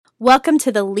Welcome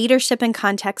to the Leadership in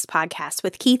Context podcast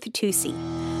with Keith Tusi.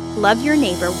 Love your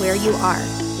neighbor where you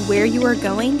are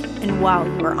going, and while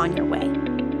you are on your way.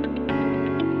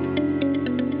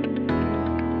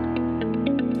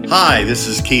 Hi, this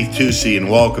is Keith Tusi, and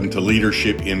welcome to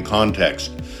Leadership in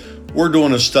Context. We're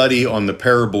doing a study on the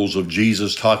parables of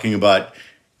Jesus, talking about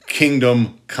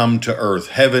kingdom come to earth,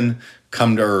 heaven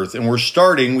come to earth. And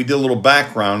we did a little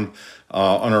background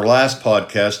on our last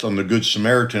podcast on the Good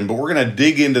Samaritan, but we're going to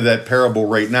dig into that parable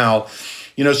right now.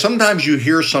 You know, sometimes you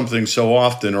hear something so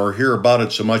often or hear about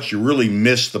it so much, you really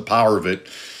miss the power of it.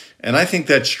 And I think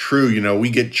that's true. You know, we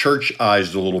get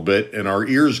church-ized a little bit and our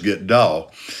ears get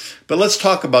dull. But let's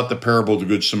talk about the parable of the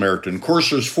Good Samaritan. Of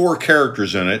course, there's 4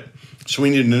 characters in it, so we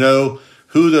need to know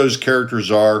who those characters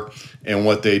are and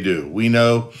what they do. We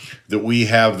know that we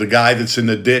have the guy that's in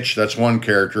the ditch, that's one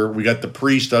character. We got the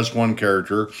priest, that's one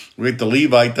character. We got the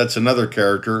Levite, that's another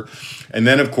character. And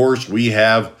then, of course, we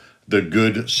have the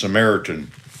Good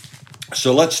Samaritan.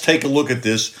 So let's take a look at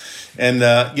this. And,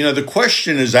 the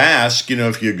question is asked,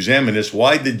 if you examine this,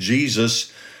 why did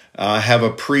Jesus have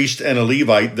a priest and a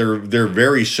Levite? They're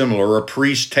very similar. A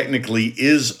priest technically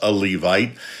is a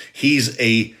Levite. He's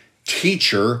a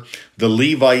teacher. The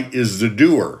Levite is the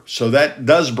doer. So that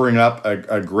does bring up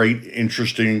a great,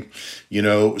 interesting,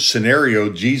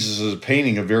 scenario. Jesus is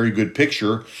painting a very good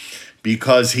picture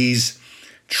because he's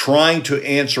trying to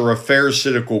answer a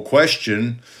pharisaical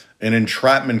question, an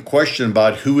entrapment question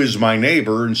about who is my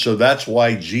neighbor. And so that's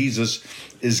why Jesus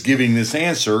is giving this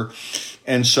answer.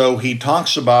 And so he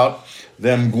talks about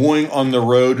them going on the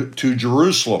road to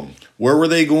Jerusalem. Where were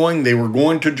they going? They were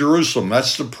going to Jerusalem.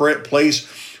 That's the place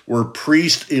where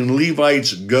priests and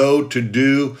Levites go to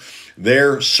do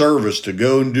their service, to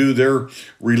go and do their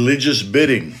religious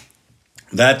bidding.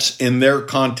 That's in their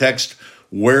context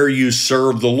where you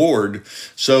serve the Lord.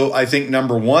 So I think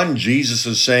number one, Jesus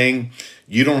is saying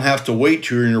you don't have to wait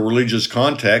till you're in a religious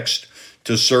context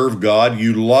to serve God.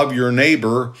 You love your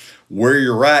neighbor where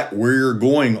you're at, where you're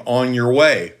going on your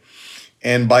way.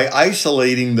 And by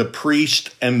isolating the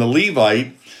priest and the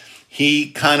Levite,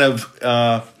 he kind of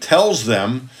tells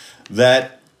them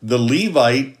that the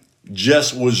Levite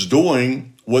just was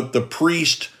doing what the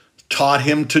priest taught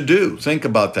him to do. Think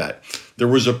about that. There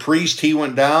was a priest, he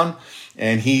went down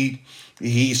and he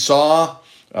saw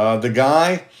the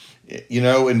guy,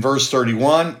 in verse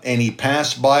 31, and he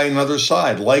passed by another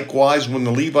side. Likewise, when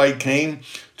the Levite came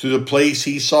to the place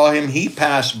he saw him, he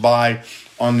passed by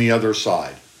on the other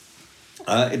side.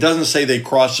 It doesn't say they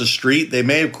crossed the street. They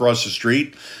may have crossed the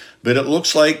street, but it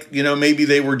looks like, maybe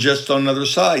they were just on the other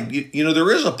side.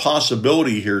 There is a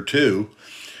possibility here, too,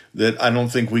 that I don't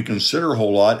think we consider a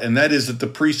whole lot, and that is that the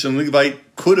priest and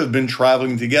Levite could have been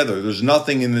traveling together. There's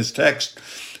nothing in this text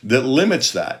that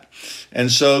limits that.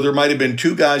 And so there might have been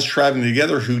 2 guys traveling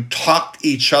together who talked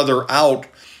each other out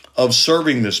of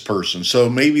serving this person. So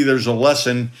maybe there's a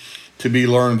lesson to be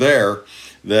learned there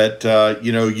that,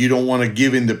 you don't want to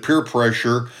give in to peer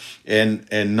pressure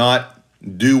and not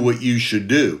do what you should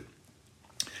do.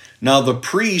 Now, the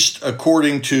priest,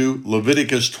 according to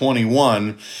Leviticus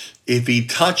 21, if he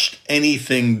touched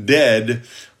anything dead,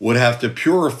 would have to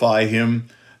purify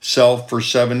himself for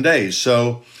 7 days.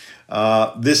 So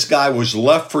this guy was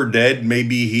left for dead.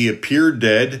 Maybe he appeared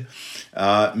dead.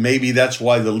 Maybe that's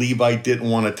why the Levite didn't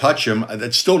want to touch him.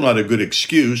 That's still not a good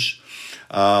excuse.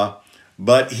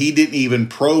 But he didn't even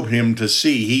probe him to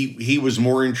see. He was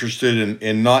more interested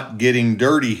in not getting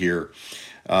dirty here.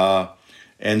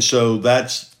 And so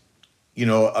that's,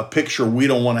 a picture we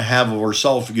don't want to have of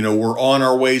ourselves. We're on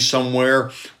our way somewhere.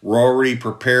 We're already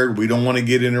prepared. We don't want to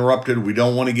get interrupted. We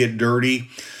don't want to get dirty.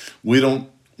 We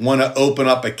don't want to open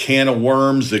up a can of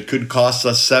worms that could cost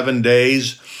us 7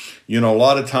 days. A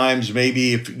lot of times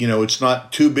maybe if, it's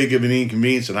not too big of an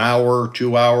inconvenience, an hour,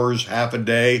 2 hours, half a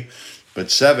day, but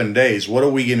 7 days, what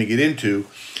are we going to get into?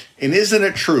 And isn't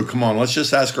it true? Come on, let's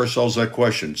just ask ourselves that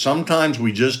question. Sometimes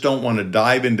we just don't want to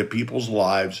dive into people's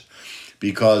lives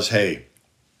because, hey,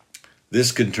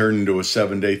 this could turn into a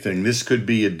 7-day thing. This could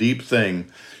be a deep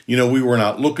thing. We were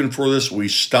not looking for this. We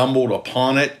stumbled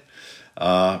upon it,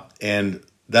 and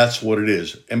that's what it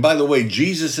is. And by the way,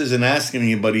 Jesus isn't asking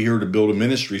anybody here to build a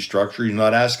ministry structure. He's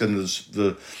not asking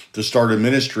to start a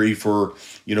ministry for,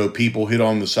 people hit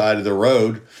on the side of the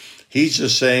road. He's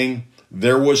just saying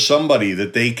there was somebody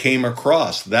that they came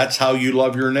across. That's how you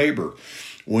love your neighbor.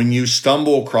 When you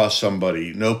stumble across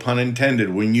somebody, no pun intended,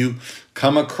 when you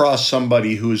come across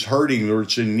somebody who is hurting or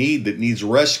it's in need, that needs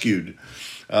rescued,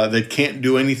 that can't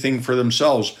do anything for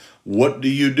themselves, what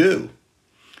do?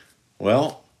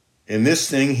 Well, in this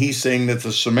thing, he's saying that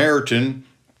the Samaritan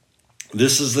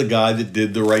This is the guy that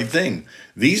did the right thing.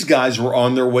 These guys were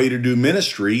on their way to do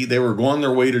ministry. They were going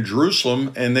their way to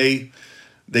Jerusalem, and they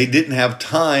didn't have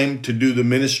time to do the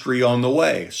ministry on the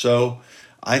way. So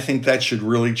I think that should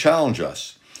really challenge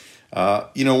us.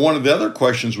 One of the other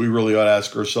questions we really ought to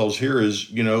ask ourselves here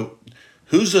is,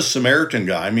 who's a Samaritan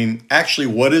guy? I mean, actually,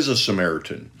 what is a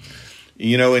Samaritan?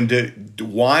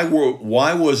 Why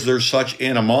was there such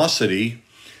animosity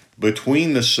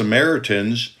between the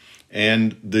Samaritans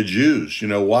and the Jews?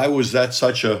 Why was that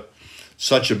such a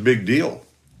big deal?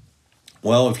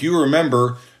 Well, if you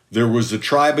remember, there was the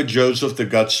tribe of Joseph that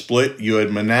got split. You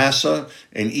had Manasseh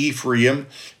and Ephraim,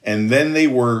 and then they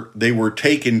were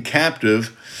taken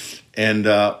captive. And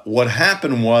what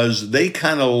happened was they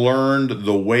kind of learned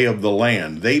the way of the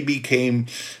land. They became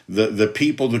the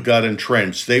people that got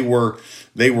entrenched. They were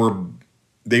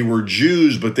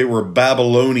Jews, but they were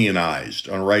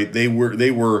Babylonianized. All right, they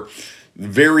were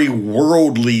very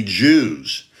worldly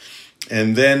Jews.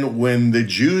 And then when the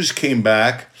Jews came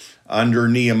back under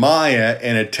Nehemiah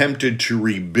and attempted to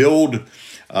rebuild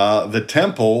the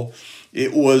temple,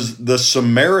 it was the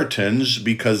Samaritans,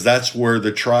 because that's where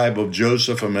the tribe of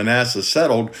Joseph and Manasseh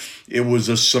settled. It was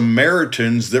the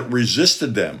Samaritans that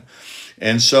resisted them.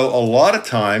 And so a lot of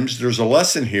times there's a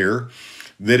lesson here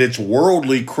that it's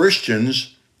worldly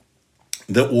Christians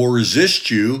that will resist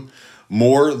you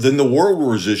more than the world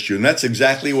will resist you. And that's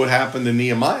exactly what happened to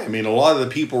Nehemiah. I mean, a lot of the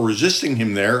people resisting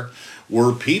him there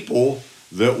were people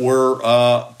that were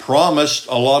promised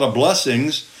a lot of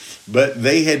blessings, but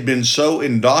they had been so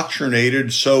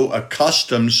indoctrinated, so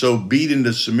accustomed, so beat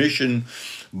into submission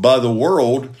by the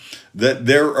world that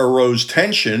there arose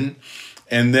tension.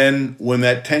 And then when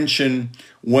that tension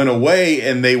went away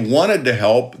and they wanted to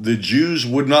help, the Jews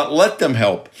would not let them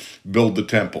help build the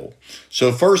temple.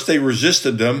 So first they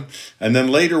resisted them, and then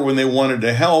later when they wanted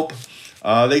to help,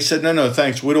 they said, no,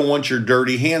 thanks, we don't want your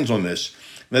dirty hands on this.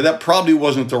 Now, that probably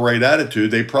wasn't the right attitude.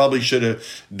 They probably should have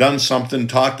done something,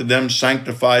 talked to them,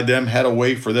 sanctified them, had a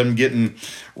way for them getting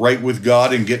right with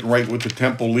God and getting right with the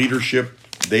temple leadership.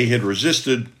 They had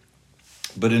resisted,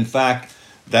 but in fact,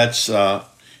 that's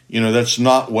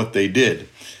not what they did.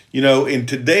 In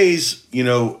today's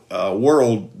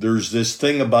world, there's this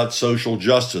thing about social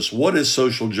justice. What is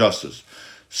social justice?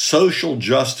 Social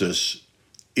justice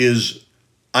is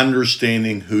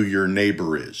understanding who your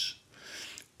neighbor is.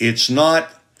 It's not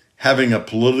having a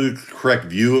politically correct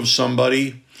view of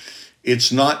somebody.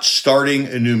 It's not starting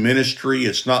a new ministry.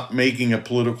 It's not making a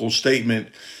political statement.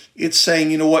 It's saying,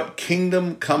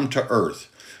 kingdom come to earth.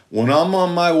 When I'm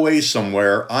on my way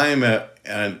somewhere, I am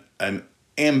an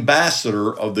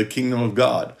ambassador of the kingdom of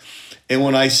God. And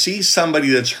when I see somebody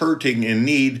that's hurting in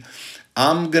need,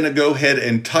 I'm going to go ahead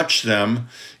and touch them,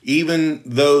 even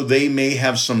though they may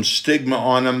have some stigma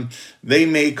on them. They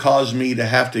may cause me to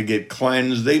have to get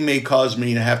cleansed. They may cause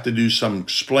me to have to do some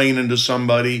explaining to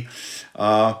somebody.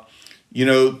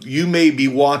 You may be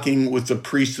walking with the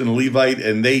priest and Levite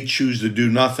and they choose to do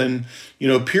nothing.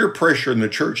 Peer pressure in the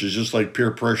church is just like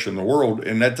peer pressure in the world,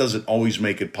 and that doesn't always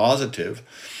make it positive.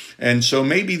 And so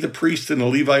maybe the priest and the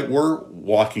Levite were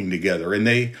walking together, and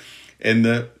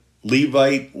the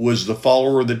Levite was the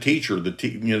follower of the teacher.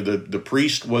 The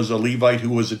priest was a Levite who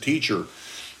was a teacher.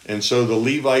 And so the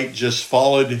Levite just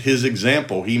followed his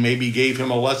example. He maybe gave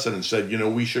him a lesson and said,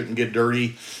 we shouldn't get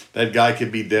dirty. That guy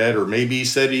could be dead. Or maybe he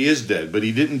said he is dead, but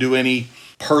he didn't do any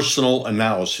personal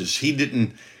analysis. He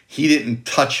didn't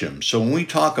touch him. So when we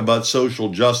talk about social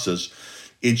justice,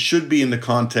 it should be in the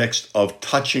context of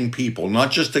touching people, not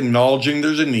just acknowledging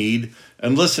there's a need.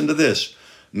 And listen to this.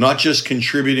 Not just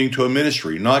contributing to a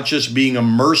ministry, not just being a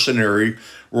mercenary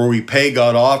where we pay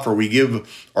God off or we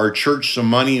give our church some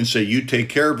money and say, you take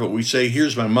care of it. We say,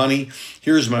 here's my money,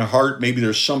 here's my heart, maybe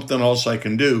there's something else I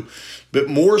can do. But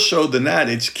more so than that,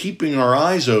 it's keeping our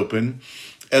eyes open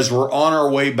as we're on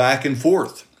our way back and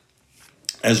forth.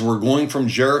 As we're going from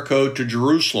Jericho to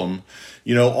Jerusalem,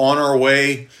 on our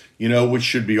way, which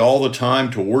should be all the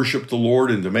time to worship the Lord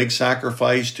and to make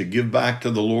sacrifice, to give back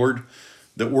to the Lord,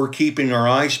 that we're keeping our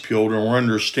eyes peeled and we're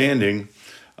understanding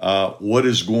what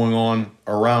is going on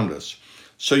around us.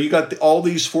 So you got all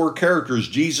these four characters.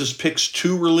 Jesus picks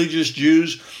two religious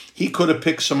Jews. He could have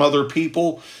picked some other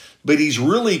people, but he's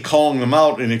really calling them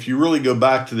out. And if you really go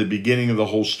back to the beginning of the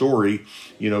whole story,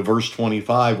 verse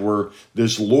 25, where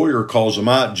this lawyer calls him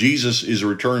out, Jesus is in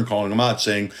return calling him out,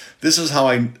 saying, this is how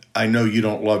I know you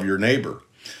don't love your neighbor.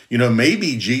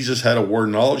 Maybe Jesus had a word of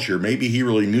knowledge here. Maybe he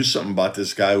really knew something about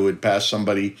this guy who had passed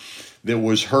somebody that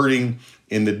was hurting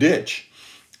in the ditch.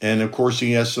 And of course,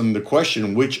 he asked them the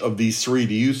question, which of these three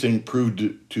do you think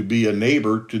proved to be a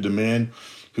neighbor to the man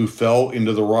who fell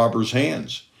into the robber's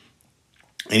hands?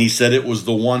 And he said it was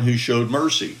the one who showed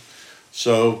mercy.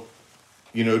 So,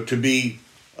 to be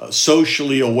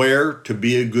socially aware, to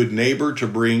be a good neighbor, to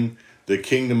bring the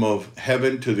kingdom of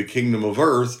heaven to the kingdom of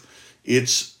earth,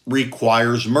 it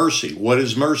requires mercy. What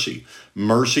is mercy?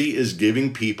 Mercy is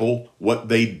giving people what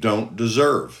they don't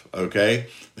deserve, okay?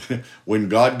 When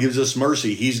God gives us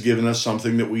mercy, he's given us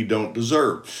something that we don't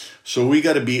deserve. So we've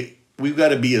got to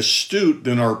be astute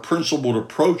in our principled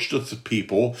approach to the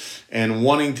people and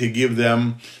wanting to give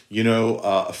them,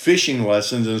 fishing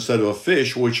lessons instead of a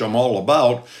fish, which I'm all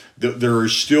about. There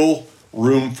is still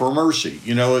room for mercy.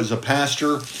 As a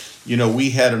pastor,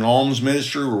 we had an alms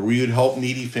ministry where we would help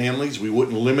needy families. We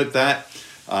wouldn't limit that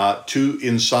to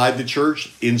inside the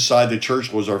church. Inside the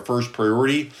church was our first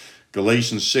priority.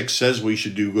 Galatians 6 says we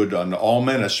should do good unto all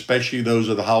men, especially those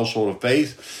of the household of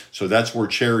faith. So that's where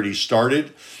charity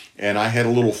started. And I had a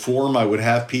little form I would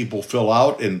have people fill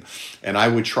out, and I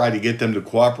would try to get them to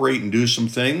cooperate and do some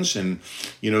things and,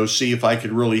 see if I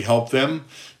could really help them.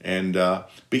 And, but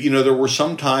there were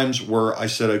some times where I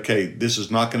said, okay, this is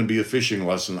not going to be a fishing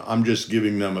lesson. I'm just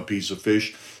giving them a piece of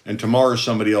fish, and tomorrow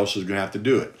somebody else is going to have to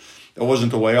do it. That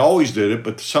wasn't the way I always did it,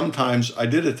 but sometimes I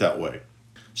did it that way.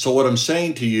 So what I'm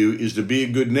saying to you is, to be a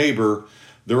good neighbor,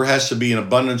 there has to be an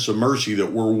abundance of mercy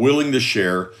that we're willing to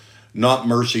share, not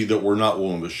mercy that we're not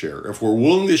willing to share. If we're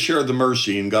willing to share the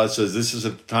mercy and God says this is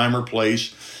a time or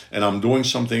place and I'm doing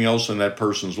something else in that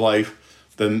person's life,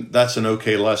 then that's an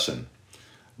okay lesson.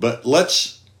 But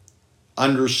let's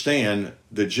understand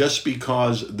that just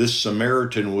because this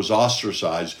Samaritan was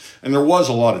ostracized, and there was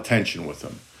a lot of tension with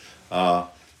him,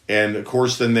 and of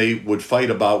course then they would fight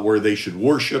about where they should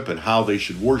worship and how they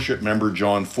should worship. Remember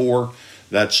John 4,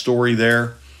 that story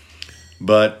there.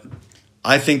 But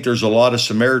I think there's a lot of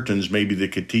Samaritans maybe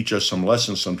that could teach us some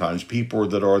lessons sometimes. People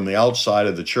that are on the outside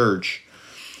of the church,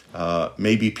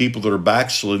 maybe people that are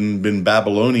backslidden, been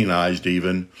Babylonianized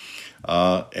even,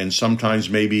 and sometimes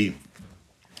maybe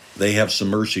they have some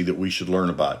mercy that we should learn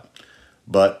about.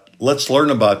 But let's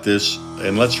learn about this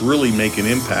and let's really make an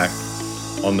impact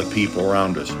on the people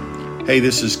around us. Hey,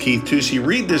 this is Keith Tusey.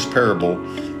 Read this parable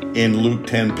in Luke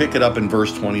 10. Pick it up in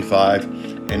verse 25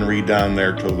 and read down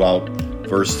there to about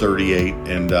verse 38,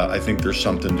 and I think there's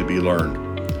something to be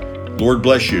learned. Lord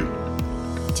bless you.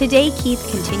 Today, Keith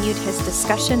continued his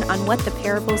discussion on what the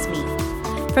parables mean.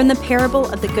 From the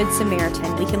parable of the Good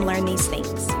Samaritan, we can learn these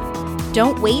things.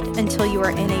 Don't wait until you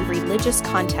are in a religious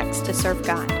context to serve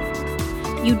God.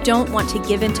 You don't want to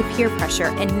give in to peer pressure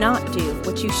and not do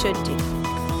what you should do.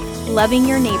 Loving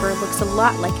your neighbor looks a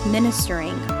lot like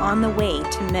ministering on the way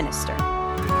to minister.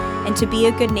 And to be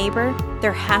a good neighbor,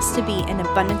 there has to be an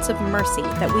abundance of mercy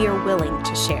that we are willing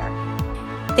to share.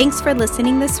 Thanks for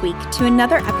listening this week to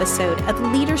another episode of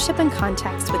Leadership in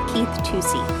Context with Keith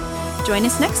Tusey. Join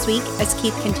us next week as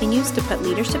Keith continues to put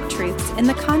leadership truths in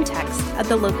the context of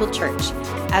the local church.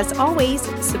 As always,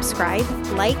 subscribe,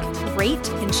 like, rate,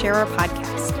 and share our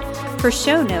podcast. For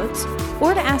show notes,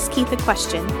 or to ask Keith a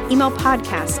question, email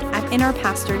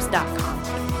podcast@innerpastors.com.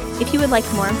 If you would like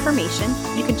more information,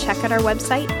 you can check out our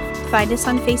website, find us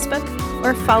on Facebook,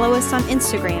 or follow us on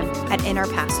Instagram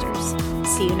 @InnerPastors.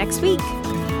 See you next week.